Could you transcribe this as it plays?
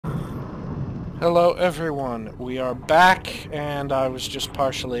Hello everyone, we are back, and I was just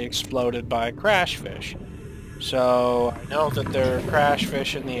partially exploded by a crash fish. So, I know that there are crash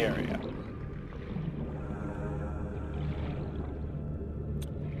fish in the area.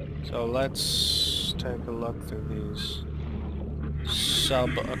 So let's take a look through these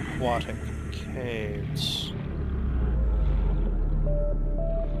subaquatic caves.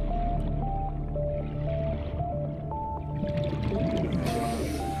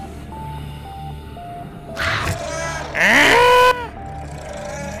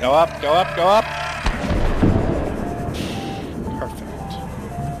 Go up, go up, go up! Perfect.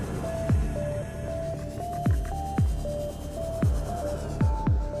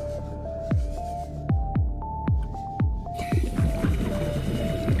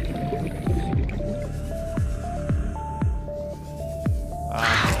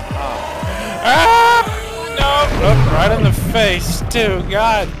 No! Right in the face, too!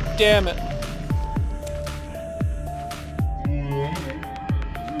 God damn it!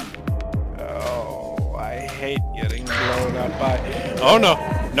 I hate getting blown up by... Oh no!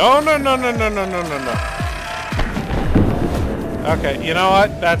 No, no, no, no, no, no, no, no, no. Okay, you know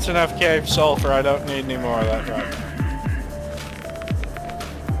what? That's enough cave sulfur. I don't need any more of that right now.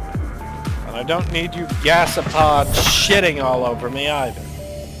 And I don't need you gasopods shitting all over me either.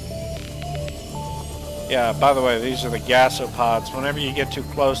 Yeah, by the way, these are the gasopods. Whenever you get too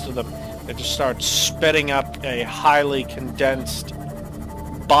close to them, they just start spitting up a highly condensed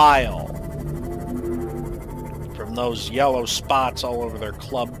bile from those yellow spots all over their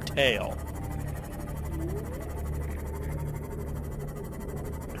club tail.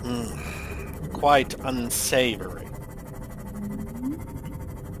 Quite unsavory.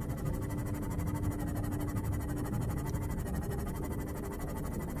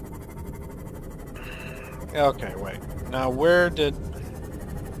 Okay, wait. Now where did...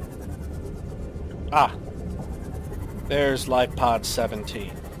 Ah! There's life pod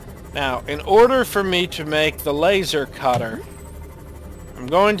 17. Now, in order for me to make the laser cutter, I'm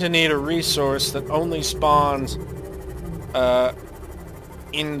going to need a resource that only spawns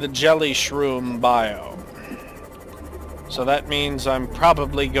in the jelly shroom biome. So that means I'm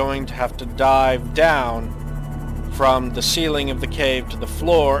probably going to have to dive down from the ceiling of the cave to the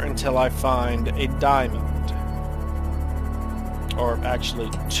floor until I find a diamond. Or actually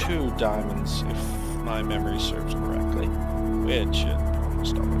 2 diamonds, if my memory serves correctly, which it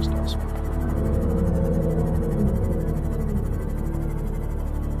almost always does.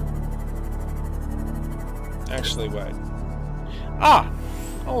 Actually, wait. Ah!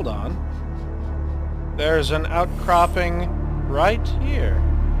 Hold on. There's an outcropping right here.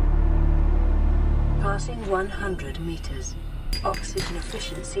 Passing 100 meters. Oxygen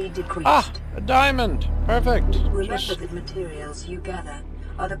efficiency decreased. Ah! A diamond! Perfect! Remember that materials you gather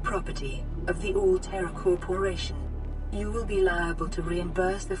are the property of the All-Terra Corporation. You will be liable to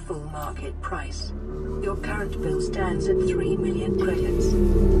reimburse the full market price. Your current bill stands at 3 million credits.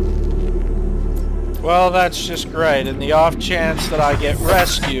 Well, that's just great. In the off chance that I get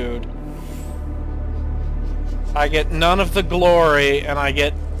rescued, I get none of the glory, and I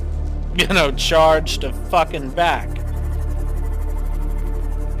get, you know, charged to fucking back.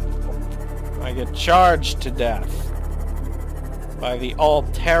 I get charged to death by the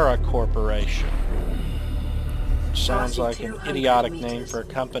All-Terra Corporation. Which sounds like an idiotic name for a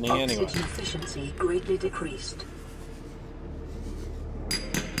company anyway. Oxygen efficiency greatly decreased.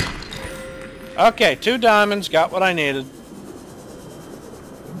 Okay, 2 diamonds, got what I needed.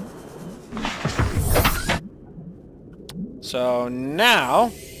 So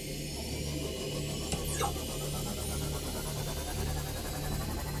now...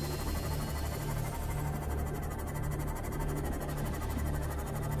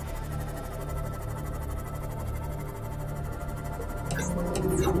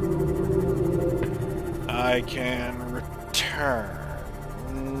 I can return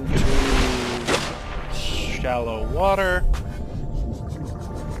to shallow water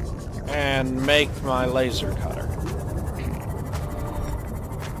and make my laser cutter.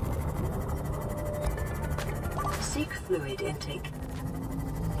 Seek fluid intake.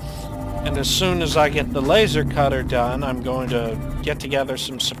 And as soon as I get the laser cutter done, I'm going to get together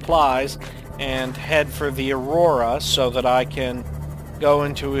some supplies and head for the Aurora so that I can go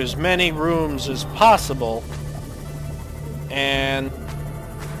into as many rooms as possible and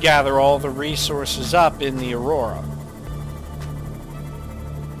gather all the resources up in the Aurora.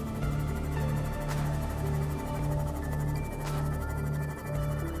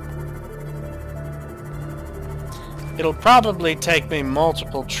 It'll probably take me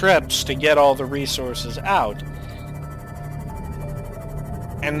multiple trips to get all the resources out.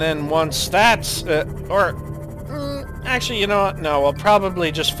 And then once that's... actually, you know what? No, I'll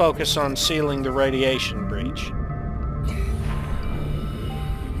probably just focus on sealing the radiation breach.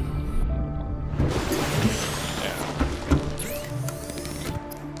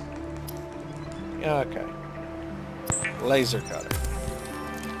 Yeah. Okay. Laser cutter.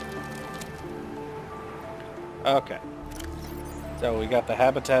 Okay. So we got the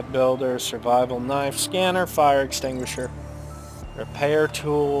habitat builder, survival knife, scanner, fire extinguisher, repair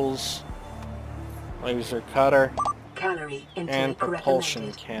tools, laser cutter, and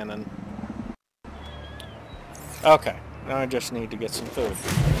propulsion cannon. Okay, now I just need to get some food.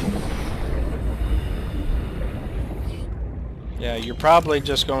 Yeah, you're probably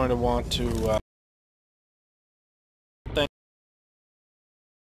just going to want to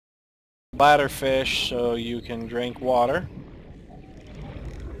bladderfish so you can drink water.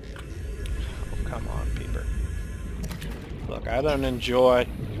 Oh, come on, Peeper. Look, I don't enjoy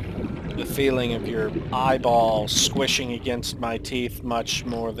the feeling of your eyeball squishing against my teeth much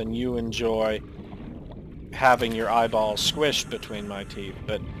more than you enjoy having your eyeball squished between my teeth,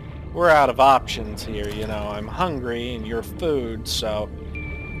 but we're out of options here, you know. I'm hungry and you're food, so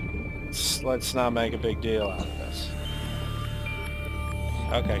let's not make a big deal out of this.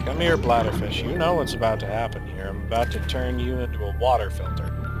 Okay, come here, bladderfish. You know what's about to happen here. I'm about to turn you into a water filter.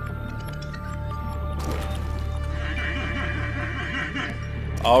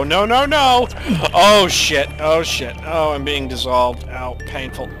 Oh, no, no, no! Oh, shit. Oh, shit. Oh, I'm being dissolved. Ow,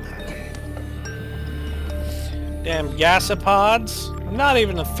 painful. Damn gasopods. I'm not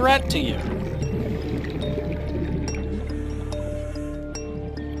even a threat to you.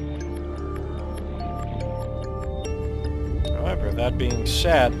 However, that being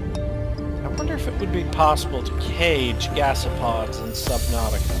said, I wonder if it would be possible to cage gasopods in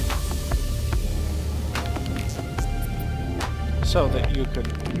Subnautica, so that you could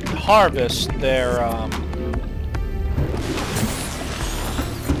harvest their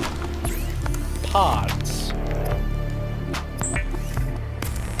pods.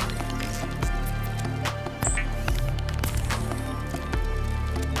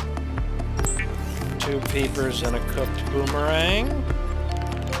 Two peepers and a cooked boomerang.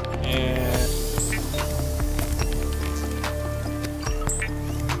 And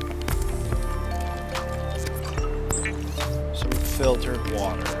some filtered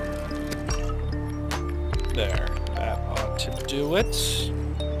water. There. That ought to do it.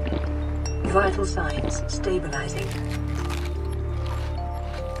 Vital signs stabilizing.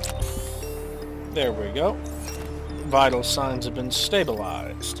 There we go. Vital signs have been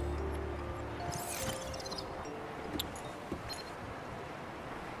stabilized.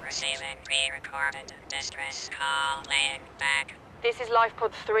 Receiving pre-recorded distress call, laying back. This is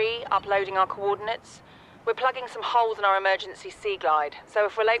LifePod 3, uploading our coordinates. We're plugging some holes in our emergency sea glide, so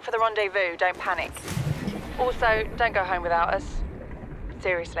if we're late for the rendezvous, don't panic. Also, don't go home without us.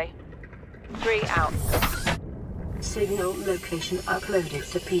 Seriously. 3 out. Signal location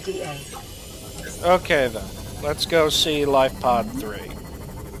uploaded to PDA. Okay then, let's go see LifePod 3.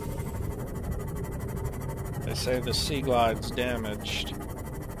 They say the sea glide's damaged.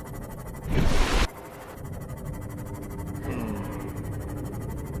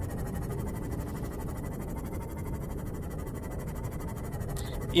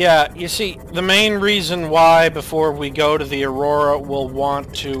 Yeah, you see, the main reason why before we go to the Aurora we'll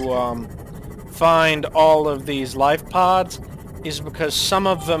want to find all of these life pods is because some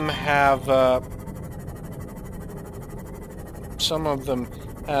of them have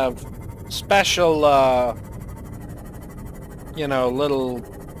special you know, little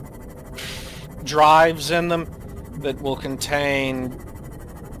drives in them that will contain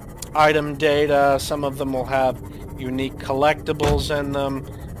item data. Some of them will have unique collectibles in them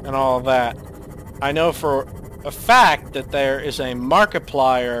and all that. I know for a fact that there is a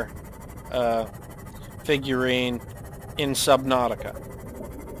Markiplier figurine in Subnautica.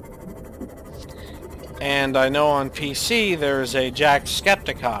 And I know on PC there is a Jack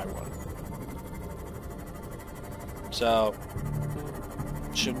Skepticeye one. So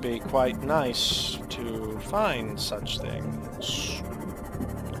it should be quite nice to find such things.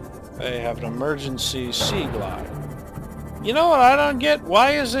 They have an emergency sea glide. You know what I don't get?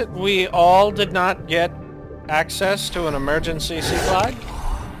 Why is it we all did not get access to an emergency sea glide?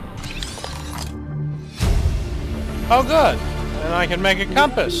 Oh good. Then I can make a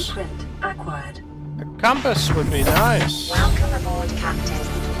compass. Blueprint acquired. A compass would be nice. Welcome aboard, Captain.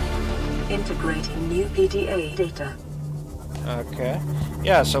 Integrating new PDA data. Okay.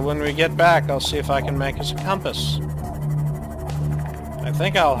 Yeah, so when we get back, I'll see if I can make us a compass. I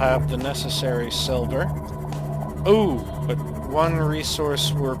think I'll have the necessary silver. Ooh, but one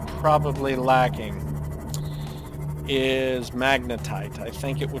resource we're probably lacking is magnetite. I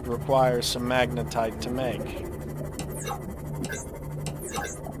think it would require some magnetite to make.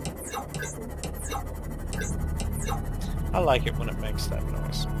 I like it when it makes that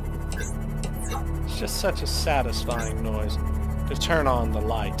noise. It's just such a satisfying noise to turn on the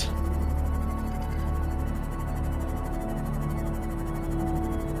light.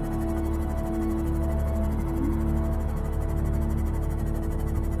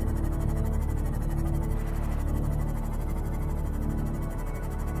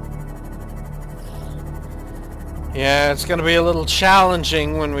 Yeah, it's going to be a little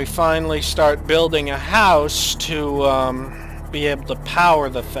challenging when we finally start building a house to be able to power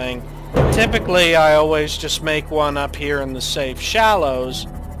the thing. Typically, I always just make one up here in the safe shallows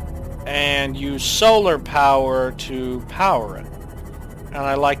and use solar power to power it. And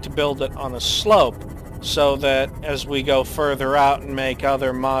I like to build it on a slope so that as we go further out and make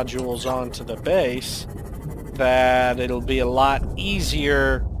other modules onto the base, that it'll be a lot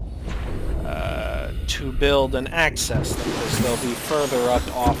easier to build and access them, because they'll be further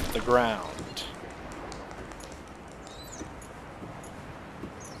up off the ground.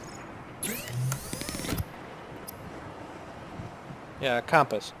 Yeah, a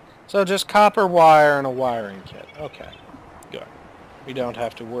compass. So just copper wire and a wiring kit. Okay, good. We don't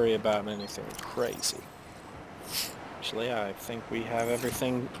have to worry about anything crazy. Actually, I think we have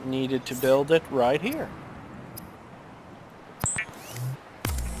everything needed to build it right here.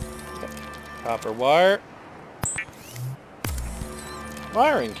 Copper wire.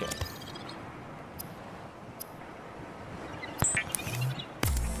 Wiring kit.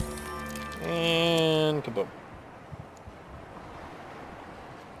 And kaboom.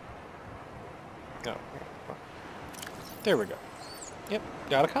 Oh, there we go. Yep,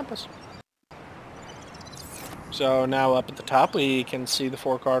 got a compass. So now up at the top we can see the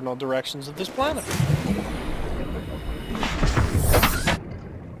 4 cardinal directions of this planet.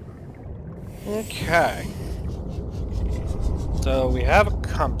 Okay. So we have a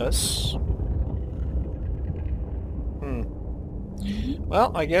compass.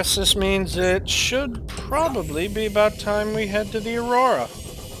 Well, I guess this means it should probably be about time we head to the Aurora.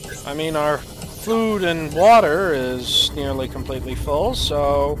 I mean, our food and water is nearly completely full,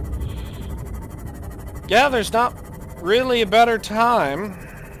 so yeah, there's not really a better time.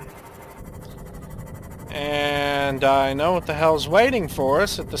 And I know what the hell's waiting for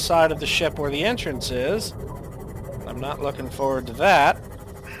us at the side of the ship where the entrance is. I'm not looking forward to that,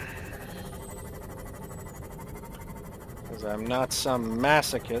 because I'm not some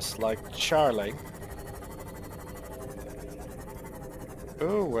masochist like Charlie.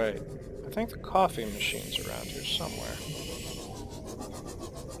 Oh, wait. I think the coffee machine's around here somewhere.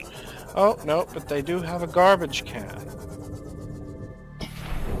 Oh, no, but they do have a garbage can.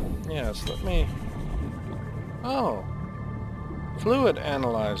 Yes, let me... Oh. Fluid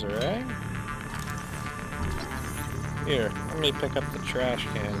analyzer, eh? Here, let me pick up the trash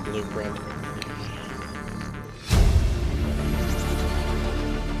can blueprint.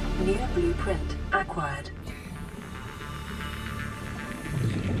 New blueprint acquired.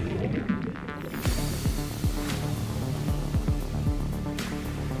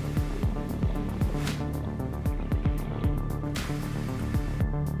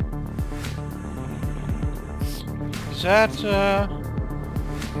 Is that,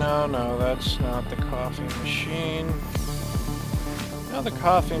 No, that's not the coffee machine. No, the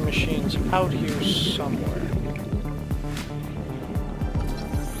coffee machine's out here somewhere.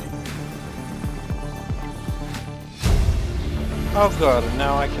 Oh good, and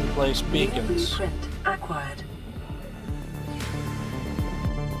now I can place beacons. Blueprint acquired.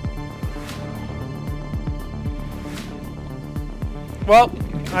 Well,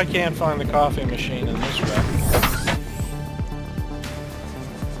 I can't find the coffee machine in this wreck.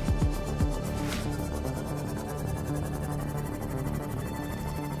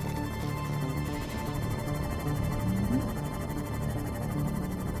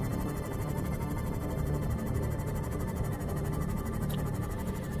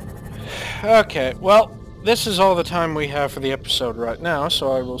 Okay, well, this is all the time we have for the episode right now,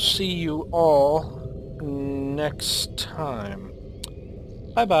 so I will see you all next time.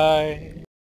 Bye-bye.